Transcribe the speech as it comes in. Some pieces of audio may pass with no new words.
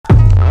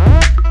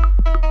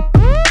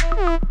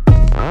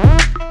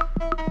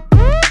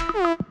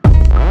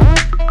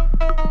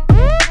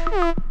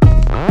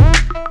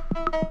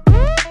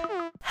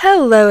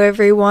Hello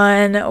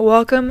everyone,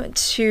 welcome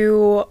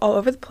to All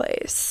Over the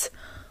Place,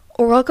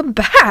 or welcome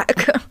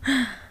back.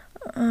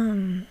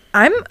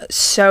 I'm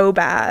so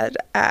bad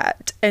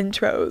at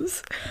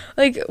intros.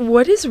 Like,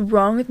 what is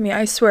wrong with me?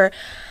 I swear,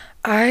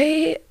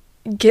 I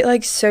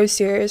get so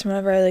serious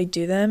whenever I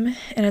do them,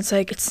 and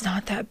it's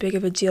not that big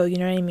of a deal, you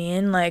know what I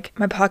mean? Like,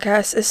 my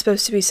podcast is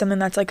supposed to be something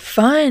that's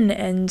fun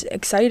and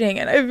exciting,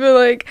 and I feel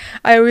like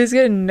I always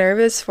get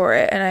nervous for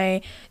it, and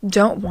I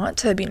don't want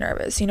to be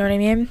nervous, you know what I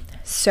mean?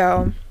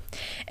 So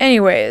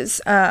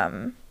anyways,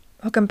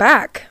 welcome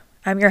back.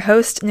 I'm your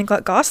host,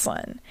 Nicolette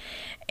Goslin,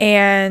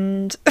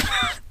 and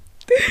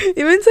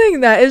even saying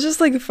that is just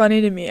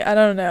funny to me. I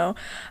don't know.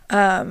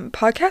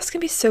 Podcasts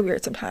can be so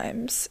weird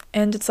sometimes,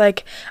 and it's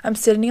I'm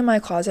sitting in my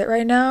closet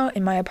right now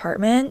in my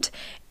apartment,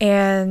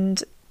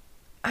 and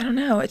I don't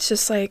know, it's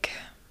just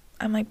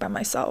I'm by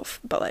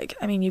myself, but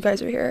I mean, you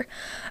guys are here,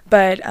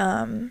 but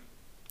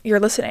you're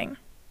listening.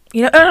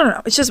 You know, I don't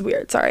know. It's just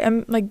weird. Sorry,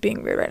 I'm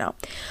being weird right now.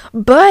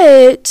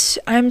 But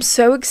I'm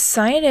so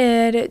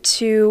excited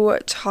to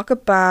talk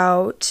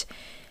about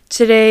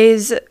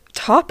today's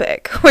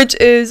topic, which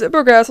is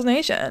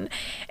procrastination.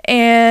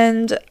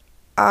 And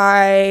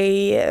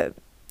I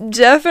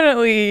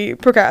definitely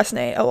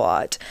procrastinate a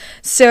lot.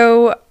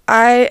 So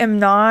I am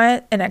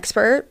not an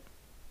expert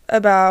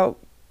about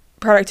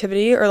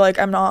productivity, or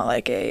I'm not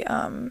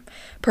a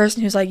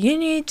person who's you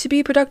need to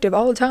be productive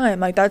all the time.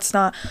 That's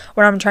not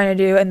what I'm trying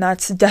to do, and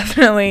that's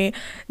definitely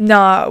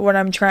not what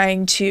I'm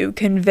trying to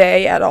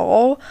convey at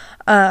all.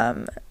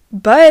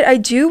 But I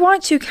do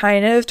want to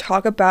kind of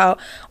talk about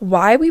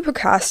why we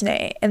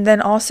procrastinate, and then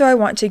also I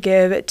want to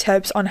give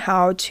tips on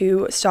how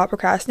to stop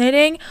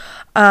procrastinating,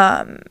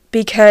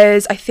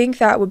 because I think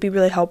that would be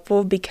really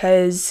helpful,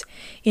 because,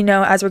 you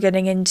know, as we're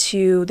getting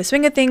into the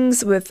swing of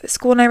things with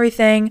school and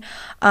everything,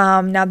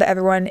 now that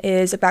everyone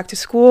is back to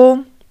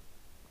school.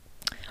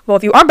 Well,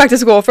 if you aren't back to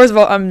school, first of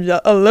all, I'm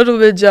a little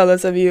bit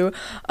jealous of you,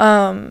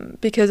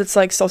 because it's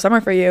still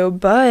summer for you,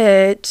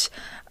 but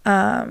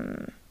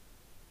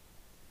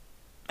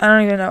I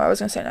don't even know what I was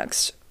going to say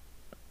next.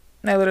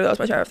 I literally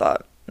lost my train of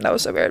thought. That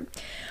was so weird.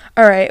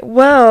 Alright,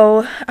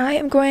 well, I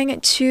am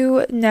going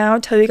to now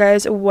tell you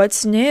guys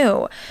what's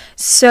new.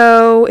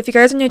 So, if you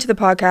guys are new to the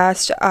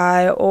podcast,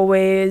 I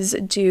always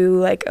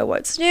do a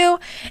what's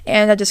new,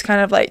 and I just kind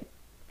of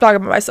talk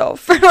about myself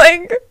for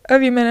a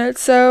few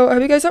minutes, so I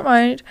hope you guys don't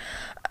mind.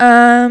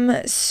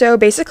 So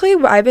basically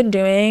what I've been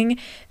doing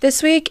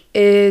this week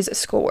is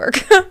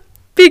schoolwork,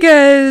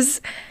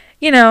 because,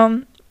 you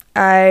know,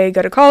 I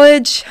go to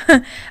college.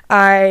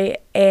 I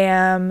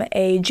am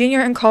a junior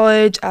in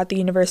college at the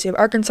University of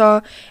Arkansas,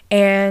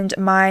 and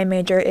my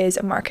major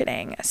is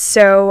marketing.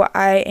 So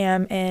I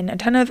am in a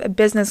ton of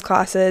business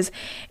classes,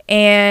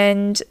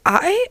 and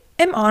I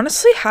am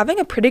honestly having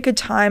a pretty good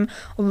time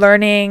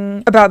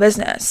learning about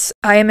business.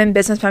 I am in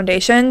business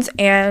foundations,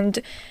 and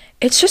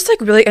it's just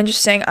really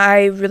interesting.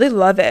 I really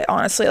love it,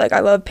 honestly. I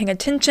love paying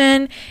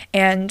attention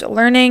and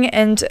learning,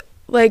 and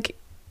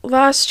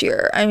last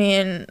year, I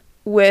mean,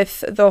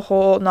 with the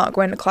whole not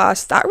going to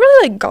class, that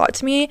really got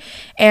to me,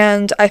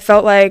 and I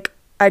felt I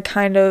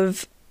kind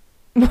of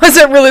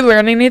wasn't really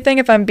learning anything,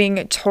 if I'm being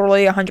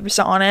totally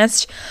 100%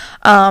 honest,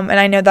 and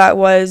I know that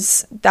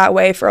was that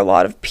way for a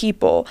lot of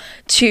people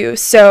too.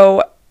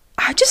 So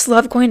I just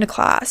love going to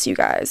class, you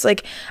guys.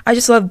 I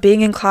just love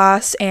being in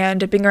class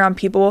and being around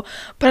people,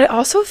 but I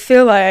also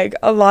feel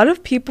a lot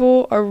of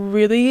people are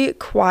really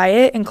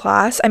quiet in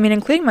class. I mean,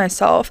 including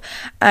myself.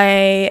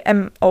 I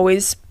am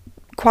always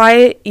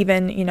quiet,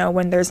 even, you know,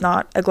 when there's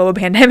not a global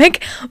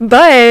pandemic,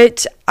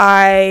 but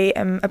I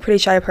am a pretty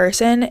shy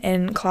person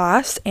in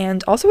class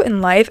and also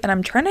in life, and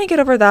I'm trying to get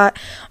over that.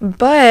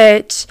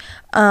 But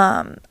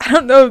I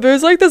don't know,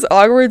 there's this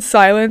awkward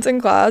silence in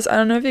class. I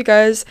don't know if you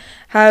guys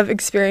have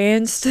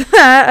experienced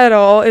that at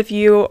all if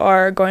you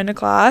are going to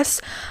class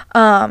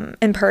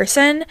in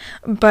person,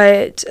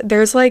 but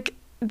there's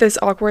this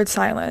awkward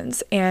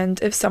silence, and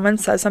if someone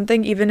says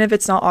something, even if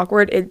it's not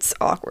awkward, it's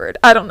awkward.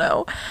 I don't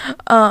know.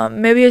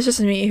 Maybe it's just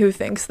me who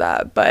thinks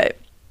that, but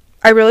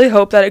I really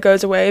hope that it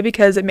goes away,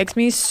 because it makes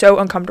me so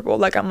uncomfortable.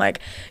 I'm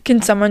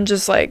can someone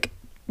just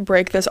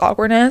break this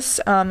awkwardness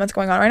that's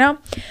going on right now?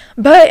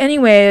 But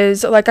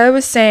anyways, I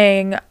was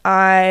saying,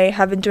 I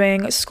have been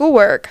doing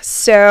schoolwork,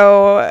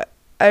 so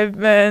I've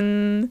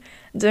been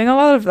doing a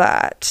lot of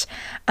that.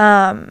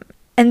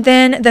 And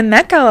then the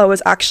Met Gala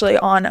was actually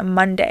on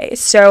Monday.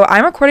 So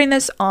I'm recording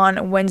this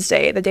on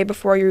Wednesday, the day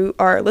before you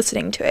are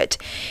listening to it.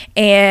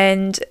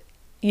 And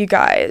you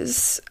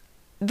guys,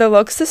 the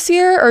looks this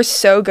year are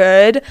so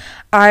good.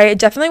 I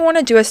definitely want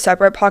to do a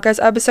separate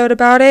podcast episode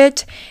about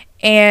it.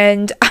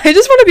 And I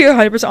just want to be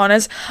 100%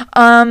 honest.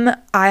 I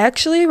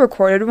actually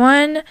recorded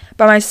one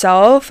by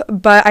myself,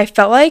 but I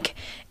felt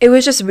it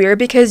was just weird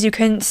because you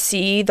couldn't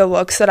see the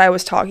looks that I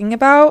was talking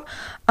about.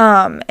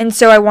 And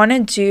so I want to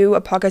do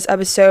a podcast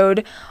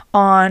episode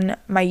on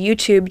my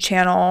YouTube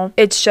channel.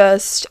 It's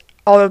just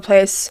All Over the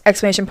Place !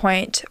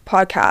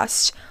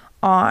 Podcast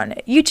on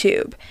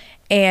YouTube.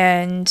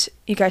 and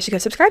you guys should go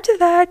subscribe to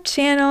that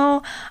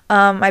channel.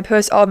 I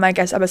post all of my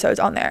guest episodes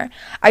on there.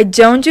 I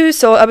don't do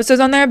solo episodes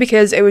on there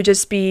because it would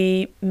just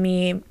be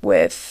me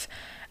with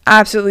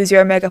absolutely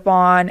zero makeup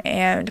on,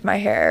 and my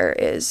hair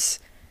is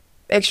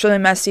extremely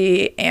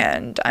messy,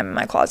 and I'm in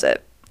my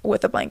closet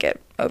with a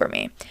blanket over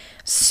me.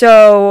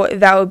 So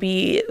that would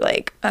be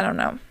like, I don't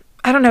know,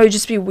 it'd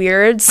just be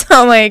weird.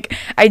 So like,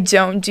 I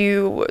don't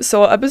do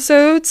solo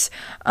episodes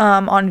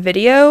on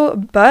video,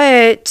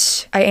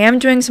 but I am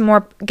doing some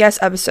more guest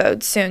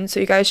episodes soon,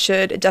 so you guys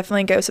should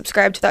definitely go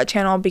subscribe to that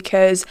channel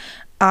because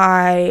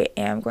I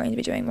am going to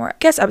be doing more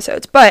guest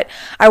episodes. But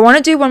I want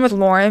to do one with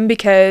Lauren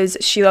because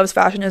she loves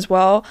fashion as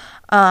well.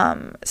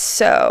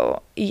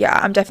 So yeah,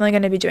 I'm definitely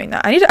going to be doing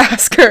that. I need to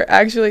ask her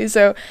actually.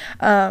 So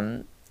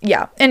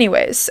yeah,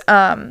 anyways,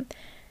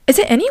 is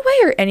it anyway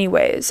or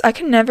anyways? I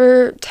can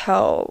never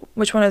tell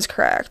which one is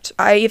correct.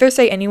 I either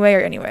say anyway or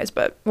anyways,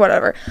 but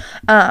whatever.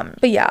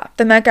 But yeah,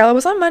 the Met Gala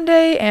was on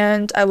Monday,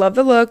 and I love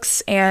the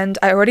looks, and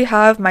I already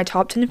have my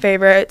top 10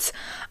 favorites,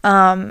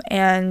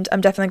 and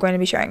I'm definitely going to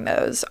be sharing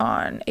those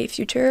on a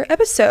future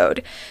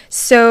episode.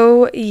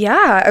 So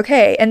yeah,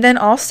 okay. And then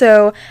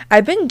also,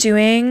 I've been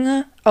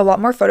doing a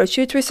lot more photo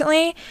shoots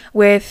recently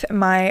with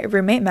my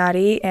roommate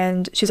Maddie,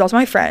 and she's also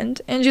my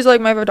friend, and she's like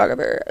my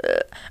photographer.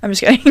 I'm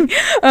just kidding.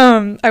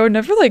 I would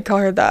never like call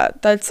her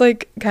that. That's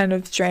like kind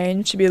of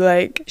strange to be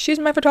like, she's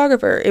my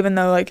photographer, even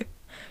though like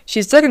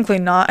she's technically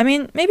not. I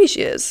mean, maybe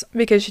she is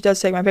because she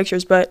does take my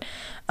pictures, but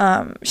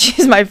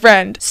she's my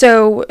friend.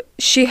 So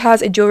she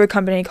has a jewelry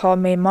company called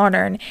Made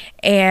Modern,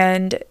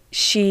 and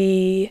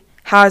she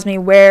has me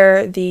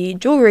wear the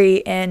jewelry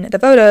in the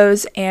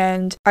photos,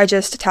 and I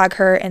just tag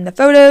her in the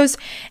photos,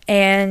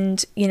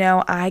 and you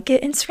know, I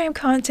get Instagram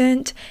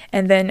content,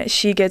 and then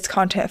she gets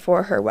content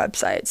for her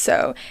website.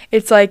 So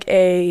it's like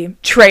a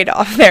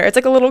trade-off there. It's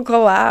like a little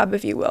collab,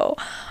 if you will.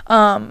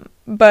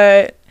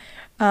 But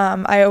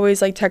I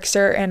always like text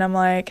her and I'm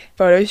like,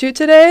 photo shoot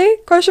today? ?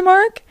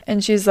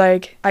 And she's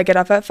like, I get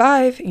off at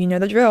 5, you know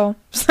the drill.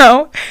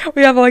 So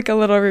we have like a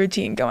little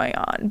routine going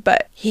on.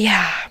 But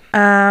yeah.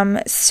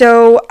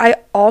 So I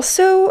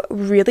also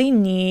really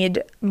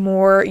need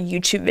more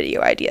YouTube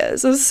video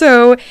ideas.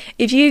 So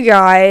if you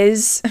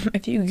guys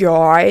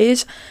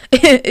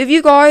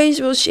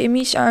will send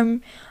me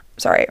some,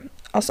 sorry,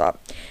 I'll stop.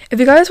 If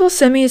you guys will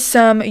send me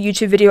some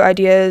YouTube video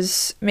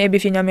ideas, maybe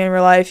if you know me in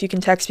real life, you can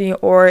text me,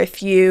 or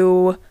if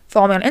you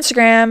follow me on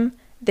Instagram,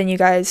 then you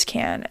guys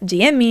can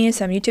DM me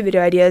some YouTube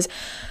video ideas,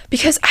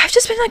 because I've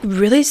just been like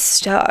really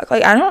stuck.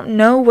 Like, I don't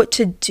know what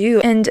to do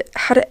and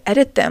how to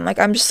edit them. Like,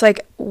 I'm just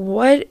like,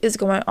 what is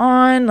going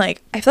on?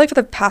 Like, I feel like for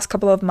the past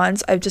couple of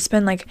months, I've just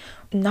been like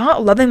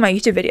not loving my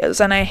YouTube videos,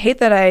 and I hate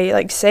that I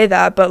like say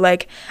that, but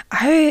like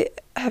I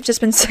have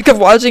just been sick of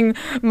watching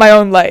my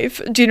own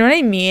life. Do you know what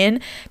I mean?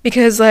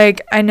 Because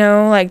like, I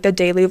know like the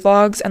daily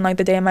vlogs and like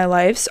the day in my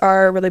lives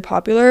are really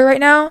popular right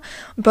now,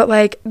 but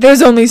like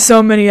there's only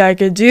so many I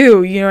could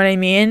do, you know what I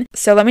mean?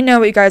 So let me know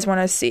what you guys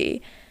want to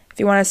see. If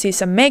you want to see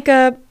some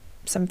makeup,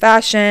 some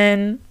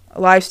fashion,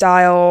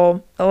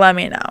 lifestyle, let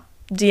me know.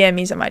 DM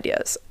me some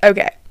ideas.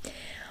 Okay.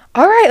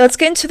 All right, let's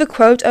get into the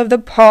quote of the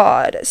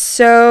pod.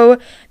 So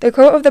the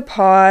quote of the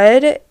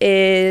pod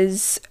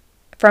is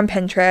from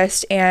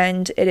Pinterest,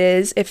 and it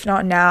is, if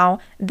not now,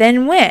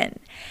 then when?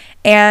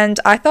 And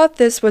I thought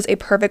this was a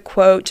perfect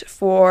quote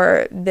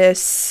for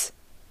this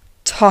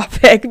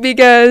topic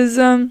because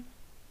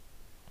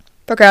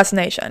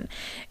procrastination,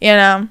 you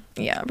know?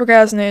 Yeah,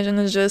 procrastination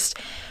is just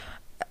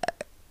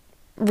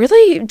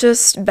really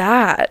just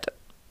bad.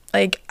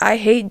 Like, I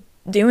hate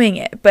doing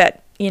it,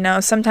 but you know,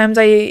 sometimes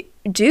I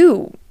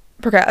do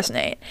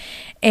procrastinate.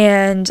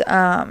 And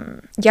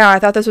yeah, I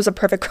thought this was a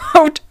perfect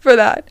quote for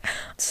that.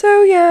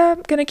 So yeah,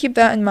 I'm gonna keep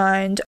that in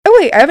mind. Oh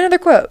wait, I have another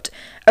quote.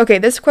 Okay,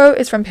 this quote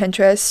is from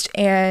Pinterest,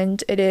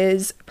 and it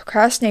is,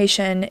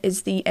 procrastination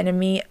is the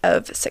enemy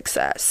of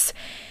success.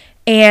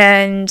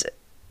 And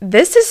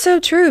this is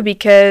so true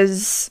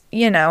because,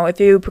 you know,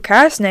 if you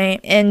procrastinate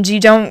and you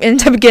don't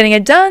end up getting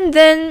it done,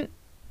 then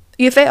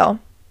you fail.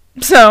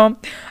 So,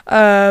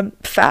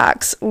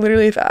 facts,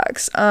 literally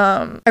facts.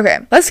 Okay,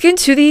 let's get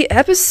into the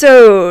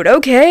episode.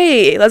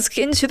 Okay, let's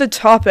get into the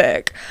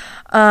topic.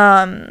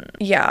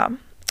 Yeah,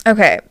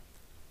 okay.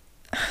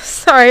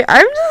 Sorry,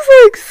 I'm just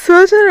like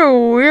such in a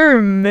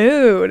weird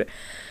mood.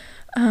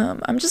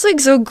 I'm just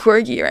like so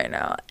quirky right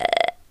now.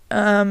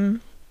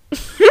 I'm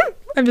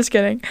just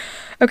kidding.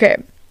 Okay,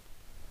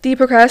 the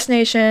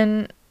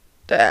procrastination.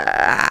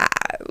 Okay.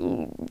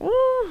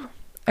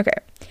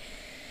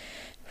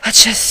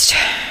 Let's just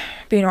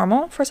be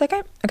normal for a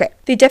second. Okay.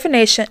 The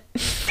definition.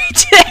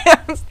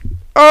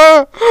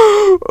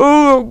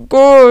 Oh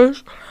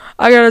gosh.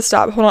 I gotta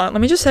stop. Hold on.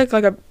 Let me just take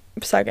like a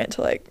second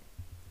to like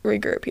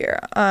regroup here.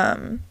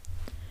 Alright,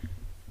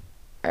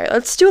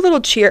 let's do a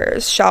little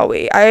cheers, shall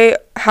we? I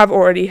have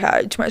already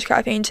had too much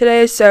caffeine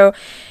today, so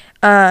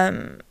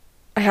I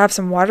have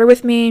some water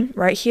with me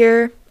right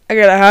here. I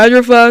got a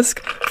hydro flask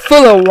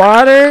full of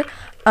water.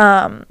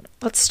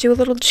 Let's do a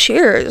little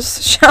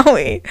cheers, shall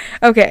we?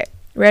 Okay.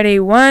 Ready?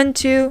 1,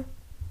 2.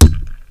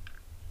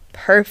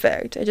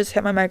 perfect. I just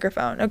hit my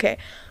microphone. Okay.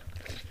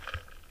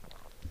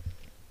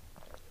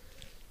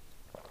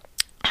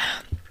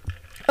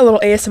 A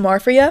little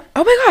ASMR for you.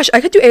 Oh my gosh, I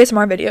could do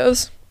ASMR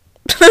videos.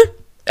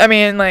 I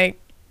mean, like,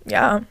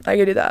 yeah, I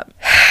could do that.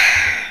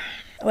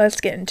 Let's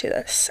get into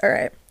this. All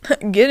right.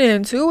 Get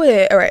into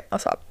it. All right, I'll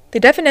stop. The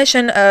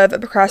definition of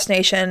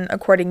procrastination,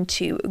 according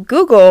to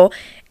Google,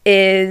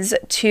 is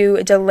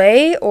to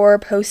delay or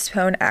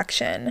postpone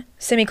action,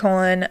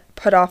 semicolon,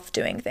 put off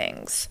doing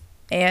things.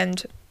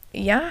 And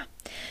yeah,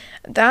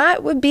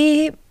 that would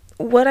be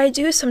what I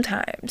do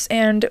sometimes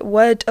and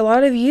what a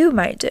lot of you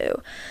might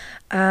do.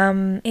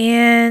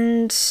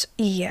 And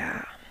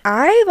yeah,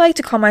 I like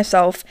to call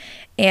myself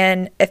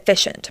an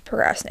efficient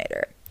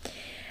procrastinator,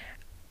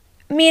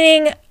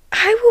 meaning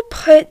I will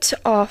put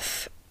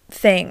off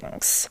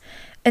things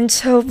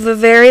until the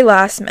very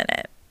last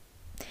minute.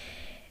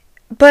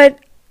 But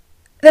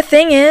the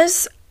thing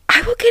is,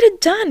 I will get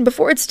it done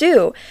before it's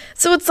due.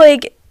 So it's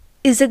like,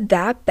 is it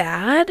that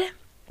bad?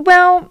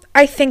 Well,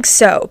 I think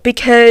so,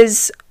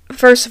 because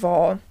first of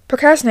all,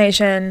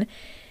 procrastination,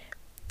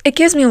 it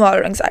gives me a lot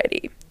of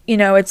anxiety. You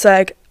know, it's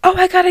like, oh,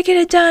 I gotta get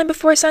it done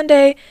before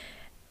Sunday.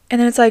 And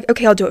then it's like,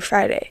 okay, I'll do it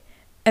Friday.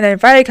 And then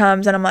Friday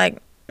comes and I'm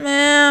like,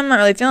 I'm not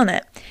really feeling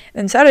it.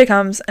 And then Saturday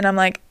comes and I'm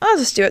like, I'll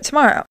just do it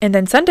tomorrow. And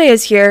then Sunday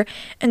is here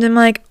and I'm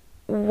like,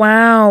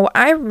 wow,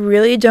 I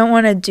really don't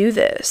want to do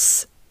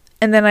this.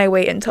 And then I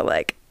wait until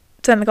like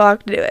 10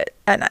 o'clock to do it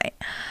at night.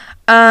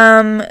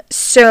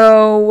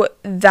 So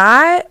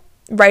that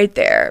right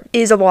there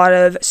is a lot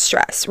of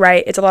stress,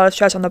 right? It's a lot of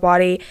stress on the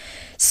body.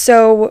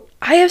 So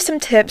I have some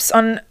tips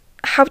on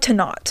how to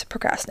not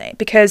procrastinate,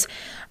 because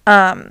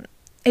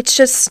it's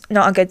just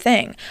not a good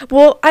thing.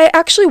 Well, I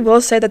actually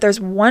will say that there's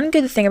one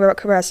good thing about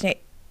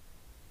procrastinate.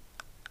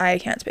 I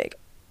can't speak.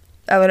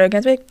 I literally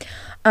can't speak.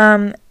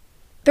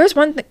 There's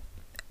one thing.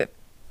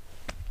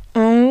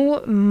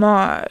 Oh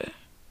my.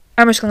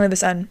 I'm just gonna leave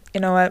this in. You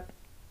know what?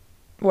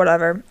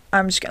 Whatever.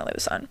 I'm just gonna leave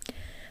this on.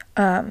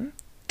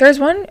 There's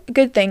one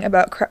good thing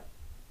about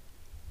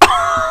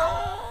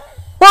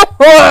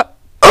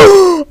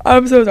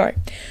I'm so sorry.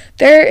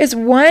 There is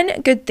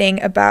one good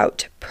thing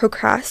about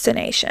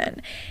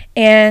procrastination,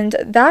 and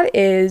that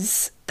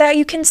is that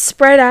you can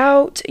spread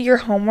out your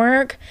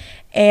homework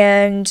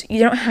and you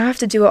don't have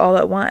to do it all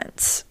at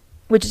once,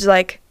 which is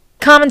like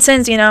common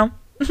sense, you know?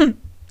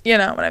 You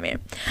know what I mean?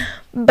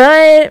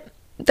 But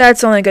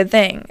that's the only good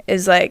thing,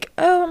 is like,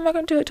 oh, I'm not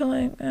going to do it till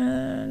like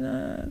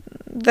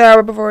the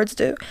hour before it's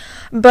due.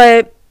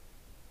 But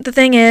the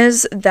thing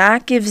is,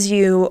 that gives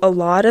you a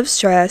lot of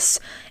stress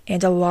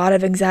and a lot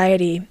of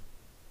anxiety.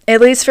 At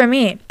least for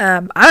me.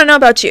 I don't know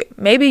about you.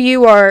 Maybe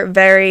you are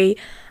very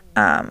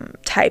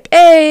type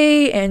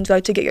A and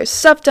like to get your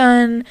stuff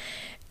done,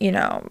 you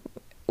know,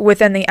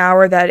 within the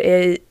hour that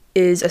it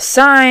is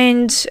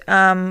assigned,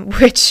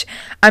 which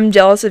I'm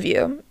jealous of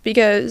you,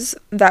 because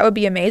that would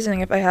be amazing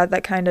if I had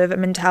that kind of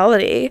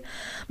mentality.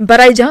 But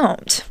I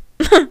don't.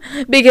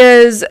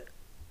 Because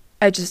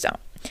I just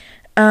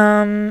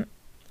don't.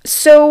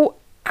 So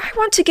I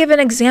want to give an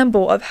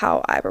example of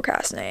how I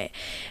procrastinate.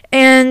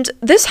 And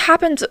this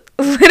happened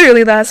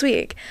literally last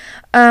week.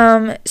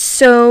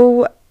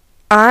 So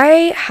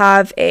I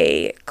have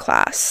a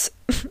class,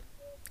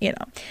 you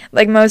know,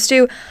 like most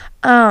do.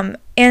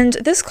 And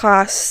this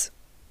class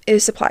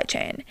is supply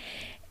chain.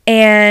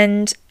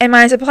 And in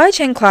my supply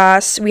chain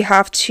class, we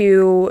have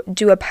to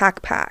do a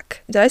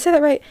pack. Did I say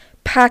that right?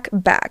 Pack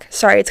back.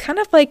 Sorry, it's kind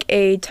of like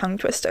a tongue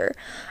twister.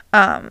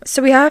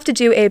 So we have to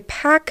do a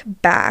pack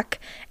back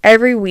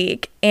every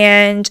week.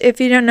 And if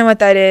you don't know what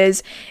that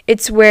is,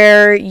 it's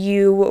where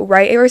you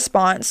write a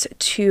response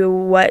to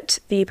what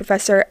the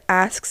professor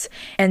asks,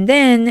 and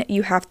then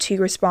you have to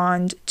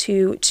respond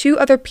to 2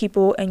 other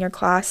people in your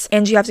class,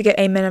 and you have to get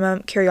a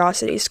minimum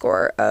curiosity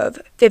score of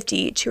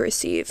 50 to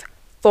receive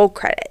full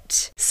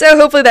credit. So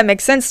hopefully that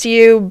makes sense to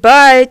you,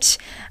 but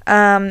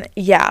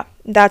yeah,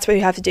 that's what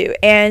you have to do.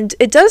 And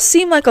it does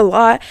seem like a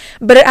lot,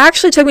 but it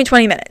actually took me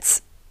 20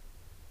 minutes.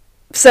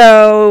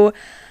 So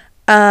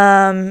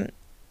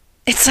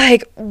it's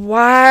like,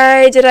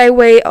 why did I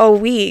wait a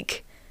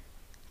week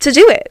to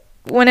do it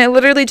when it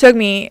literally took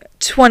me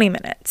 20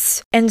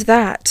 minutes? And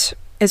that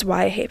is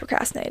why I hate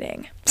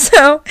procrastinating.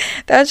 So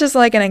that's just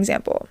like an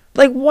example.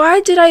 Like, why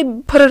did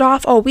I put it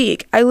off all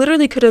week? I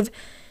literally could have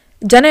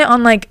done it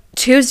on like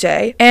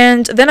Tuesday,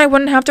 and then I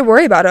wouldn't have to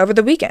worry about it over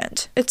the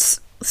weekend. It's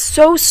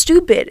so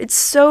stupid. It's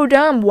so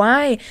dumb.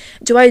 Why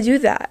do I do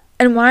that?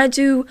 And why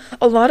do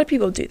a lot of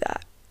people do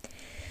that?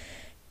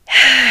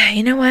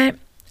 You know what?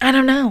 I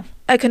don't know.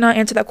 I could not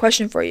answer that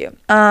question for you.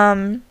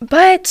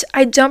 But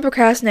I don't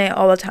procrastinate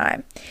all the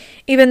time.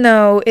 Even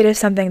though it is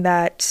something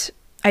that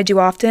I do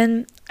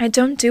often, I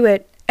don't do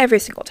it every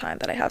single time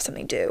that I have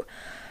something due.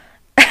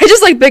 I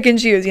just like pick and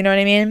choose, you know what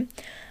I mean?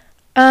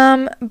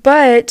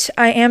 But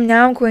I am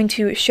now going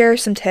to share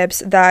some tips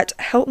that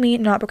help me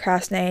not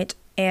procrastinate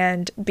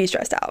and be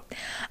stressed out.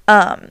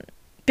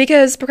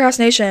 Because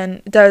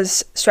procrastination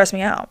does stress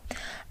me out.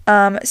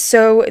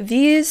 So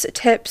these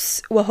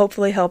tips will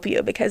hopefully help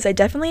you because they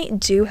definitely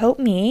do help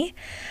me.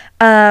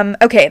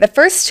 Okay, the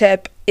first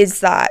tip is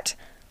that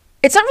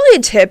it's not really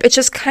a tip, it's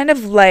just kind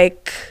of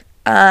like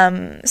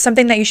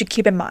something that you should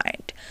keep in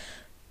mind.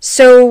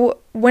 So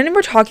when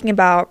we're talking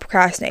about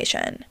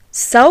procrastination,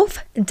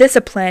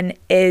 self-discipline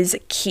is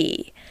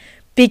key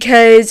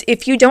because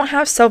if you don't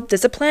have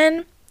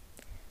self-discipline,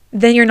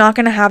 then you're not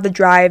going to have the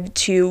drive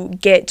to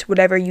get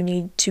whatever you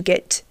need to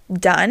get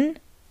done.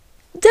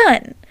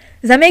 Does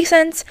that make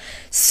sense?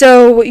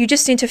 So you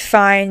just need to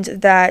find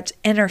that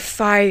inner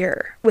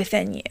fire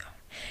within you.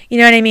 You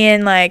know what I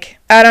mean? Like,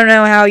 I don't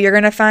know how you're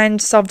going to find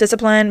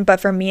self-discipline, but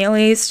for me at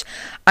least,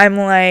 I'm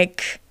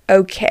like,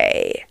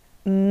 okay,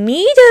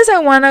 me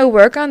doesn't want to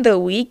work on the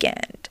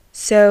weekend.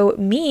 So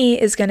me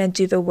is going to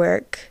do the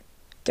work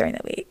during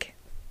the week,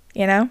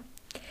 you know?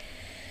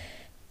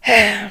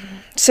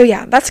 So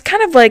yeah, that's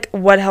kind of like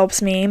what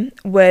helps me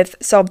with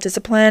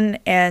self-discipline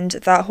and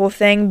that whole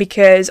thing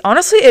because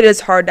honestly it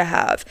is hard to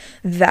have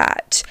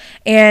that.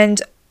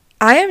 And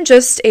I am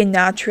just a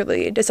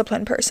naturally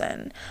disciplined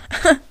person.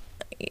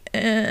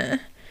 I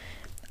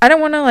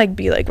don't want to like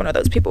be like one of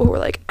those people who are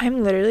like,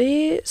 I'm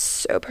literally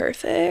so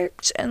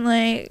perfect and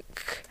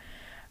like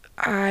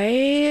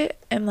I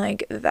am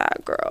like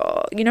that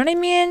girl. You know what I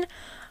mean?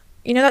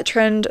 You know that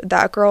trend,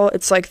 that girl?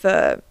 It's like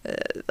the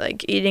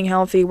like eating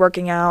healthy,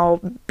 working out,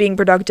 being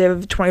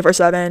productive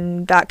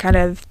 24/7, that kind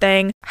of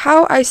thing.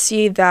 How I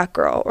see that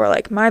girl, or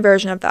like my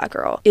version of that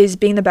girl, is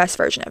being the best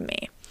version of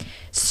me.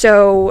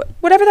 So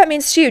whatever that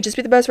means to you, just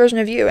be the best version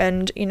of you,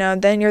 and you know,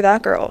 then you're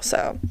that girl.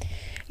 So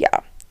yeah.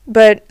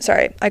 But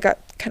sorry, I got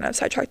kind of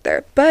sidetracked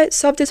there. But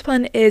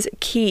self-discipline is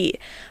key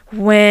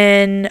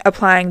when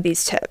applying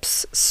these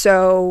tips.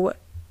 So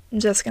I'm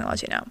just gonna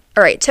let you know.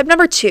 All right, tip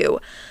number 2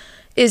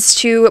 is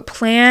to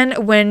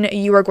plan when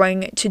you are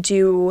going to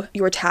do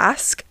your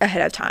task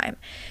ahead of time.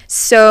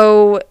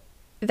 So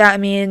that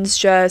means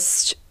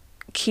just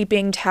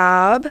keeping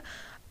tab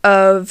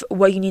of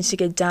what you need to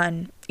get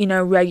done, you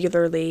know,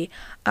 regularly,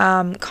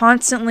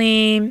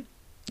 constantly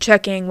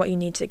checking what you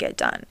need to get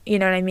done. You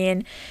know what I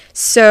mean?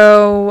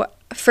 So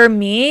for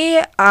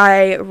me,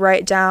 I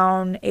write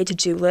down a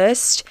to-do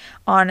list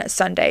on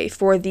Sunday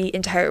for the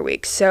entire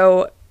week.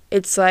 So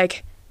it's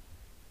like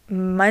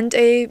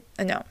Monday,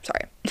 no,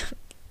 sorry.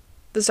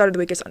 The start of the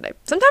week is Sunday.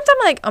 Sometimes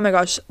I'm like, oh my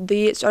gosh,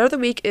 the start of the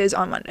week is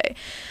on Monday.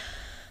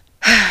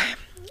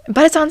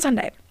 But it's on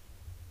Sunday.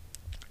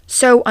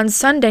 So on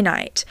Sunday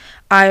night,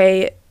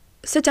 I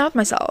sit down with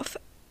myself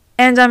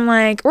and I'm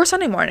like, or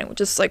Sunday morning,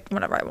 just like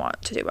whenever I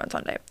want to do it on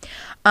Sunday.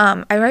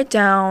 I write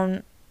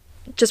down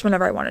just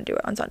whenever I want to do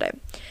it on Sunday.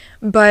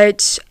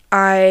 But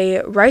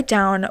I write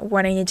down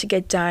what I need to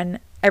get done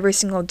every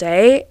single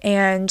day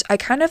and I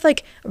kind of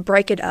like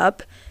break it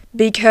up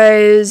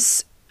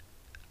because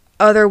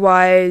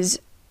otherwise,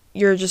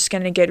 you're just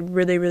going to get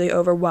really, really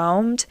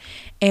overwhelmed.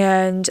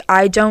 And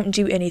I don't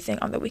do anything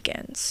on the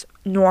weekends,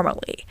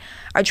 normally.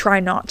 I try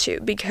not to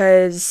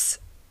because,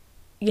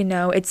 you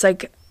know, it's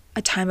like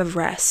a time of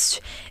rest.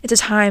 It's a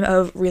time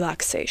of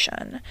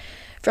relaxation,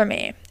 for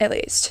me, at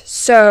least.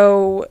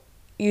 So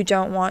you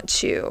don't want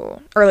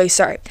to, or at least,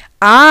 sorry,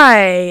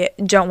 I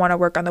don't want to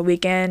work on the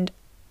weekend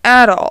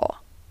at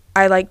all.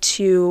 I like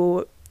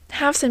to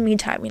have some me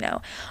time, you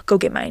know, go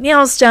get my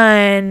nails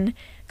done,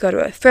 go to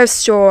a thrift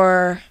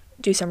store,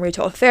 do some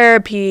retail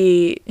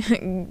therapy,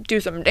 do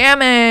some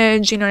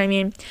damage, you know what I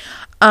mean?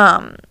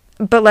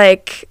 But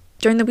like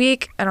during the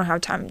week, I don't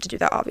have time to do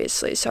that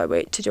obviously, so I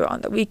wait to do it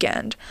on the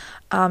weekend.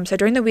 So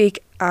during the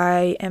week,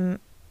 I am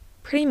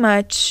pretty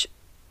much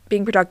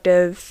being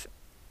productive.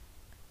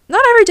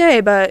 Not every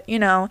day, but you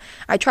know,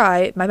 I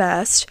try my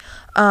best.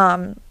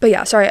 But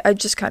yeah, sorry, I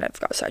just kind of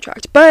got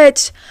sidetracked.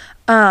 But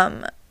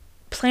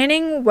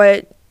planning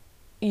what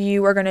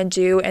you are going to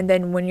do and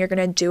then when you're going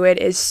to do it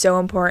is so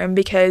important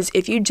because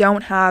if you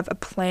don't have a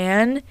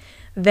plan,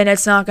 then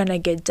it's not going to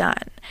get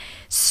done.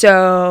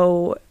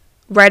 So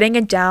writing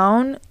it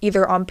down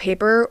either on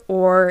paper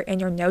or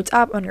in your notes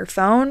app on your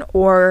phone,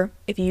 or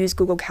if you use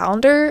Google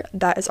Calendar,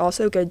 that is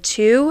also good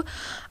too.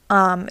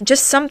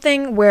 Just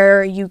something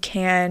where you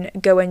can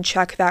go and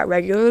check that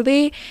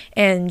regularly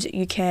and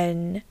you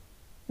can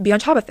be on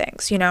top of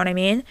things, you know what I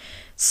mean?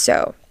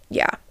 So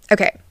yeah.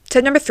 Okay,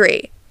 tip number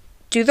 3.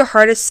 Do the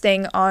hardest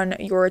thing on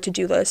your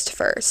to-do list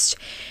first.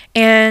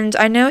 And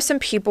I know some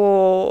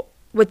people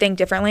would think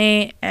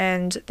differently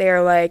and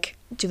they're like,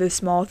 do the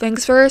small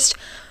things first.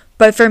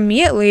 But for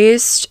me at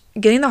least,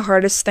 getting the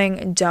hardest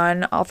thing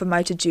done off of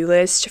my to-do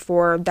list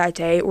for that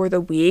day or the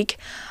week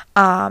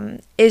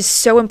is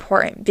so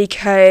important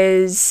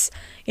because,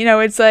 you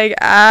know, it's like,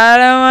 I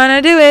don't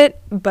want to do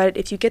it. But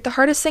if you get the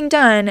hardest thing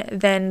done,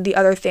 then the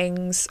other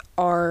things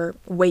are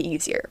way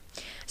easier.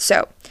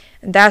 So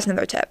that's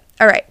another tip.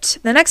 All right,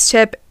 the next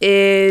tip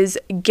is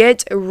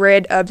get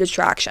rid of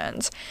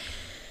distractions.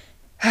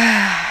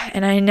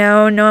 And I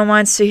know no one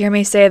wants to hear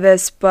me say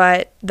this,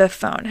 but the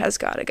phone has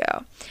got to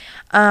go.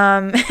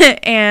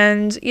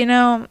 And, you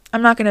know,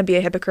 I'm not going to be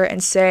a hypocrite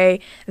and say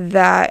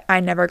that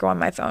I never go on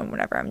my phone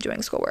whenever I'm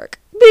doing schoolwork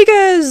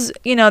because,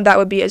 you know, that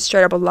would be a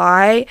straight up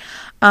lie.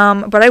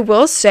 But I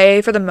will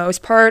say, for the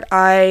most part,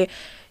 I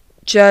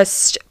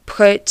just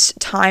put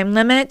time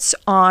limits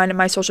on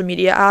my social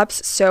media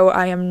apps, so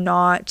I am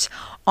not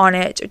on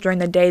it during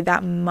the day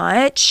that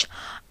much.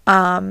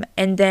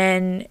 And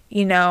then,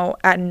 you know,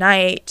 at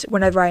night,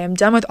 whenever I am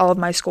done with all of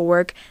my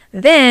schoolwork,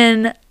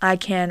 then I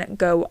can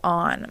go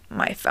on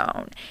my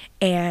phone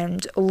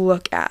and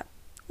look at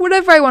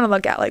whatever I want to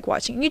look at, like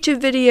watching YouTube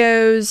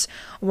videos,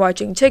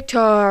 watching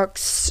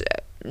TikToks,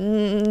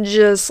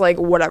 just like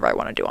whatever I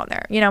want to do on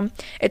there, you know?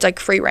 It's like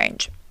free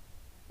range.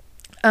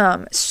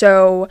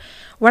 So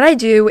what I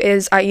do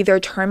is I either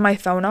turn my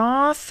phone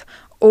off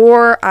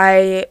or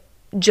I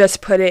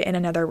just put it in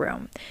another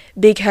room,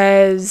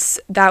 because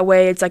that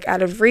way it's like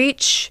out of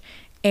reach,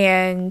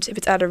 and if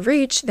it's out of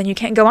reach, then you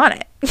can't go on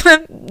it.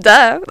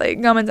 Duh,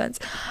 like common sense.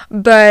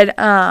 But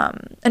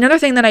another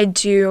thing that I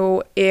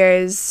do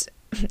is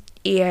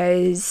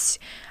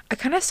I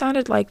kind of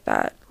sounded like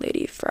that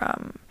lady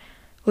from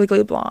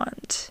Legally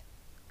Blonde.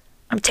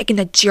 I'm taking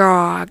the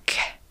jog.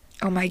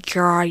 Oh my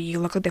god, you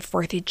look like the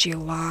 4th of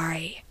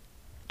July.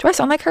 Do I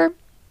sound like her?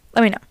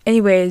 Let me know.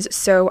 Anyways,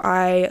 so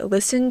I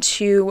listen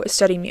to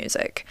study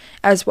music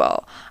as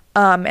well.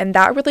 And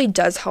that really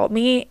does help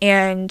me,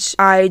 and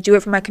I do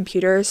it from my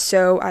computer.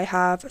 So I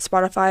have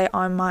Spotify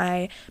on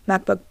my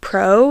MacBook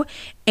Pro,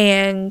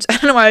 and I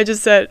don't know why I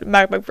just said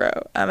MacBook Pro.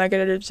 I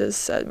could have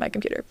just said my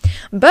computer,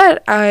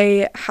 but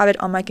I have it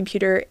on my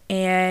computer,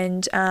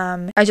 and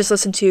I just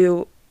listen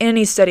to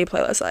any study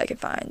playlist that I can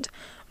find.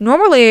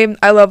 Normally,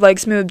 I love like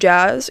smooth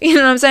jazz, you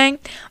know what I'm saying?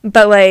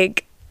 But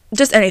like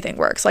just anything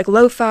works, like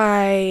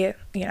lo-fi,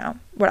 you know,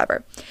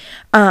 whatever.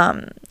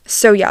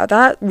 So yeah,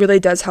 that really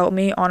does help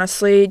me,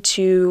 honestly,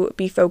 to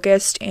be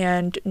focused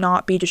and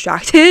not be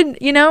distracted,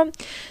 you know?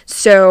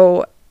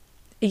 So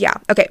yeah,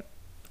 okay.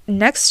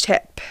 Next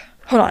tip.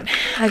 Hold on.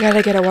 I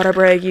gotta get a water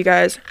break, you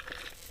guys.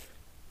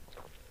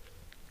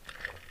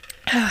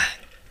 All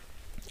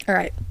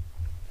right.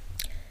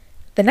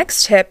 The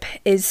next tip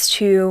is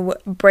to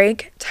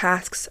break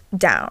tasks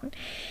down.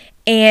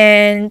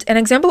 And an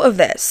example of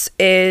this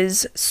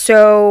is,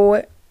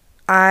 so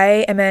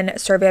I am in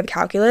Survey of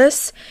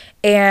Calculus,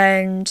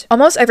 and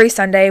almost every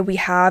Sunday we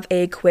have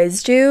a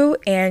quiz due,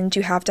 and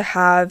you have to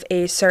have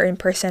a certain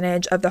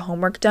percentage of the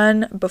homework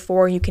done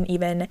before you can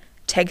even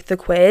take the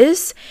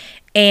quiz.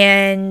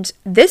 And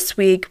this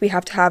week we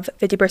have to have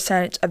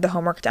 50% of the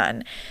homework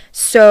done.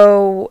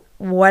 So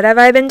what have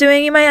I been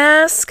doing, you might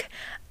ask?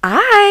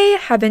 I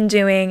have been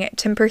doing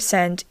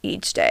 10%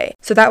 each day.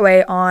 So that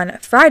way on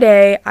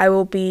Friday, I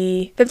will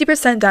be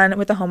 50% done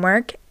with the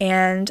homework,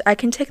 and I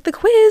can take the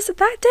quiz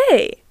that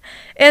day.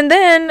 And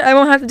then I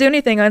won't have to do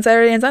anything on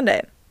Saturday and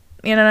Sunday.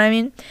 You know what I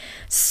mean?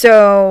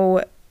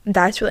 So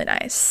that's really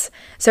nice.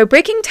 So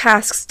breaking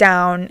tasks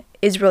down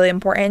is really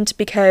important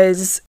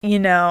because, you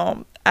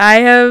know, I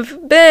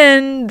have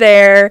been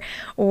there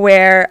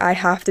where I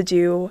have to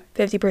do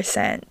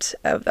 50%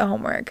 of the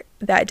homework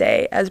that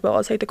day as well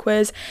as take the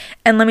quiz.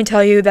 And let me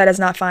tell you, that is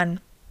not fun.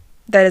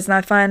 That is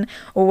not fun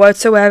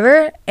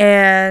whatsoever.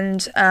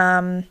 And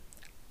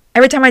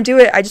every time I do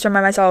it, I just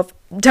remind myself,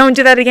 don't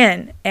do that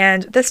again.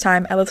 And this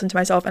time I listened to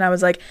myself and I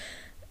was like,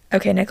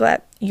 okay,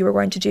 Nicolette, you are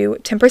going to do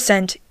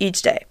 10%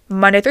 each day,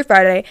 Monday through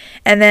Friday.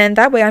 And then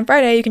that way on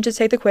Friday, you can just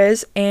take the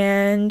quiz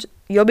and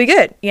you'll be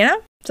good, you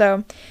know?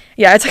 So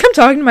yeah, it's like I'm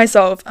talking to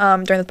myself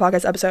during the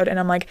podcast episode, and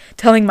I'm like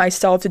telling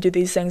myself to do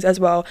these things as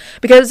well,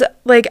 because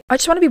like I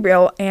just want to be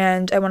real,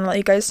 and I want to let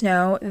you guys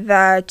know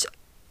that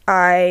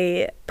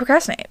I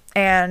procrastinate,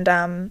 and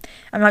I'm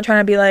not trying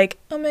to be like,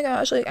 oh my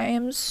gosh, like I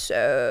am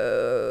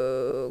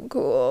so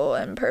cool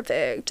and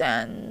perfect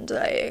and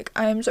like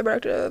I am so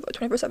productive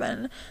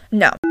 24/7.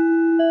 No.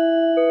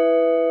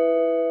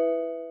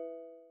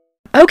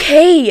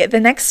 Okay, the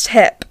next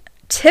tip.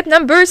 Tip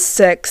number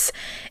 6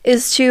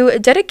 is to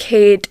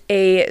dedicate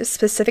a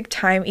specific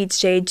time each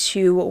day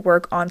to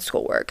work on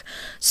schoolwork.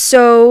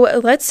 So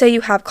let's say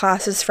you have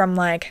classes from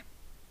like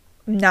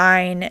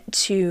 9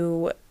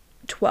 to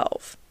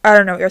 12. I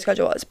don't know what your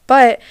schedule is,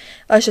 but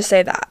let's just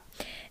say that.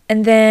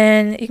 And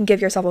then you can give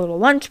yourself a little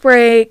lunch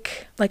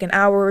break, like an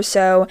hour or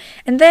so.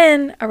 And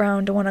then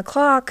around 1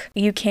 o'clock,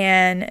 you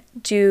can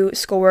do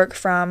schoolwork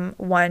from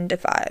 1 to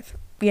 5,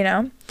 you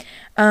know?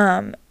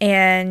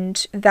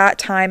 And that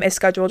time is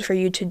scheduled for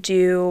you to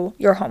do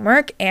your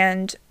homework.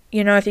 And,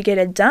 you know, if you get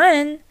it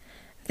done,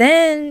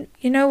 then,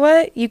 you know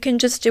what? You can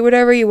just do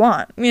whatever you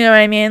want. You know what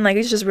I mean? Like,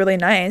 it's just really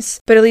nice.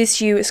 But at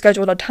least you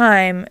scheduled a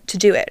time to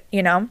do it,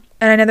 you know?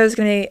 And I know there's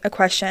going to be a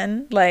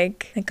question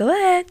like,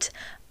 Nicolette,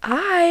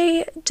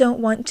 I don't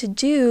want to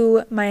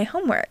do my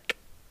homework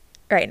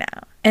right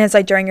now. And it's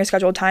like during your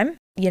scheduled time.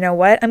 You know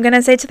what I'm going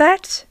to say to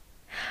that?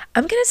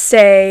 I'm going to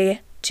say,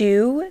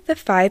 do the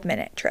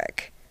 5-minute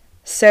trick.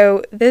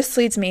 So this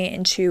leads me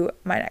into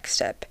my next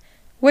tip,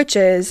 which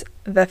is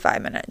the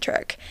 5-minute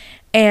trick.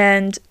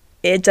 And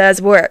it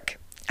does work.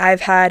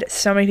 I've had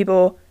so many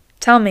people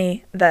tell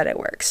me that it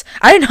works.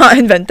 I did not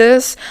invent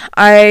this.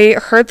 I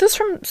heard this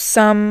from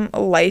some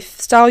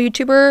lifestyle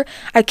YouTuber.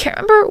 I can't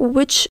remember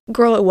which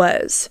girl it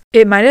was.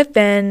 It might have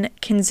been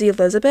Kinsey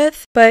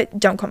Elizabeth, but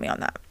don't quote me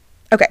on that.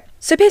 Okay,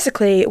 so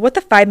basically what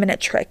the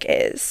 5-minute trick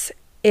is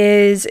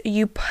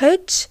you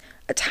put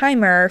a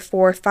timer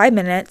for 5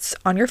 minutes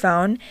on your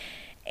phone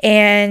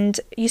and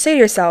you say to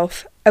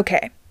yourself,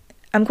 okay,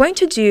 I'm going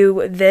to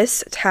do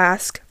this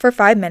task for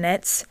 5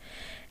 minutes,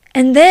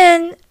 and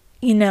then,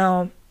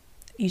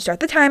 you start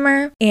the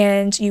timer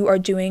and you are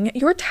doing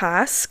your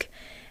task,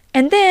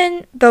 and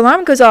then the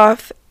alarm goes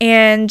off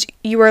and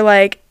you are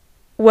like,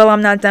 well,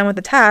 I'm not done with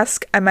the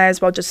task. I might as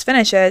well just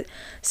finish it.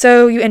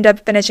 So you end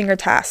up finishing your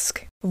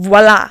task.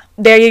 Voila.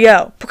 There you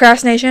go.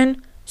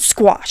 Procrastination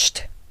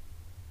squashed.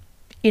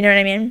 You know what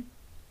I mean?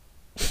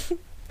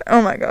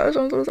 Oh my gosh,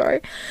 I'm so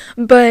sorry.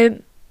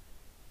 But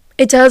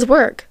it does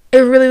work. It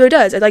really, really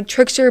does. It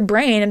tricks your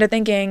brain into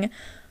thinking,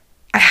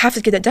 I have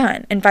to get it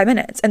done in 5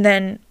 minutes. And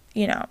then,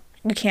 you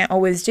can't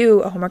always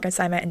do a homework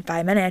assignment in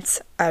 5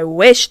 minutes. I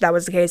wish that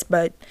was the case,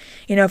 but,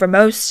 for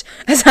most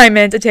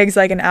assignments, it takes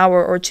an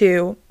hour or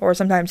 2, or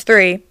sometimes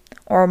 3,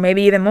 or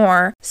maybe even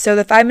more. So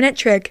the 5-minute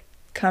trick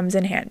comes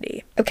in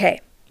handy.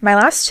 Okay, my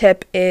last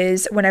tip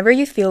is whenever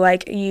you feel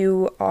like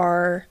you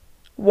are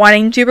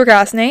wanting to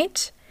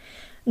procrastinate,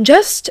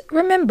 just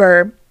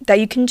remember that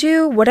you can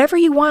do whatever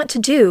you want to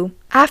do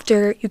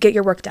after you get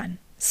your work done.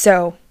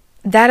 So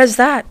that is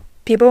that,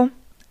 people.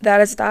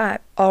 That is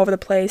that. All over the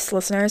place,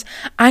 listeners.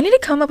 I need to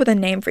come up with a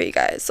name for you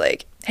guys.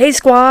 Hey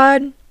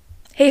squad.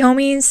 Hey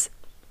homies.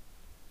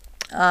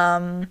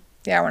 Yeah,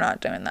 we're not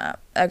doing that.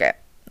 Okay.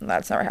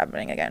 That's never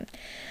happening again.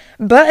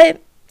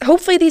 But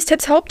hopefully these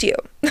tips helped you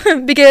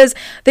because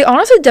they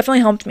honestly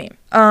definitely helped me.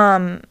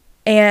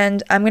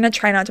 And I'm going to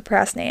try not to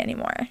procrastinate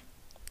anymore.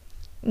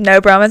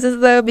 No promises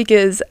though,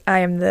 because I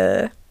am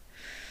the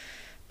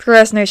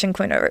procrastination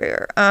queen over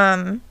here.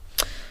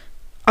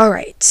 All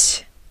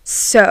right.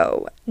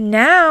 So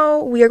now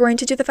we are going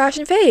to do the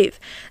fashion fave.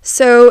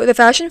 So the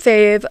fashion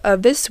fave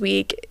of this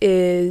week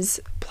is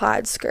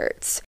plaid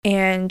skirts.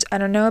 And I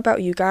don't know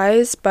about you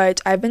guys, but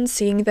I've been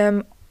seeing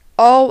them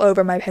all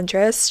over my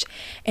Pinterest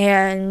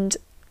and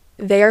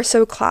they are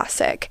so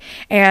classic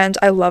and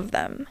I love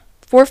them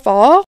for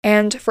fall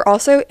and for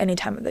also any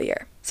time of the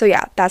year. So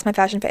yeah, that's my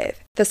fashion fave.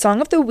 The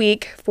song of the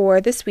week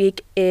for this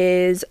week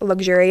is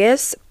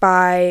Luxurious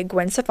by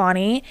Gwen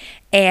Stefani,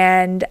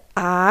 and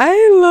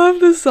I love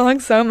this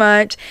song so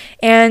much,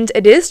 and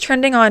it is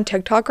trending on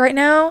TikTok right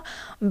now,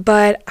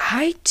 but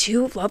I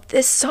do love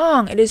this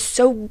song. It is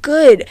so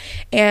good,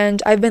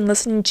 and I've been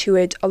listening to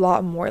it a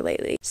lot more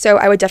lately. So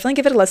I would definitely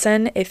give it a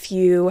listen if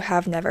you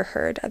have never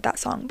heard of that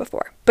song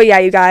before. But yeah,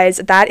 you guys,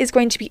 that is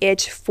going to be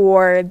it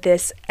for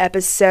this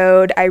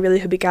episode. I really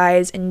hope you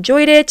guys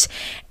enjoyed it,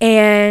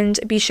 and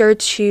be sure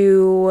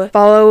to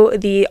follow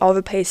the All Over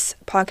the Place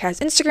podcast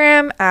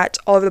Instagram at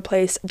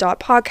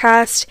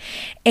allovertheplace.podcast.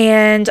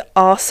 And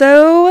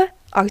also,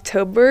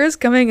 October is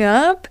coming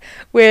up,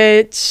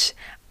 which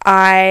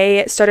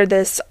I started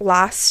this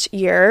last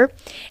year,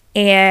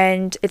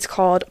 and it's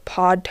called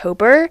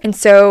Podtober. And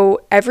so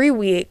every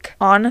week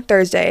on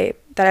Thursday,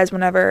 that is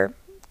whenever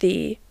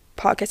the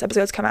podcast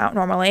episodes come out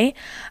normally,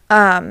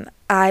 I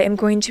am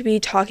going to be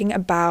talking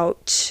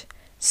about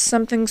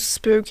something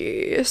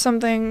spooky,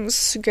 something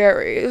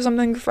scary,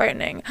 something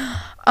frightening.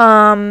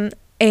 And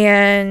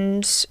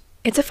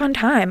it's a fun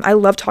time. I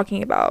love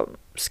talking about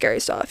scary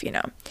stuff,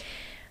 Yeah.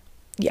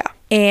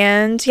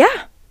 And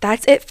yeah,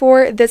 that's it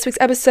for this week's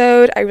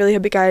episode. I really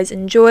hope you guys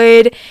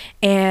enjoyed,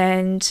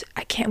 and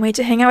I can't wait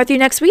to hang out with you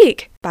next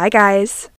week. Bye, guys.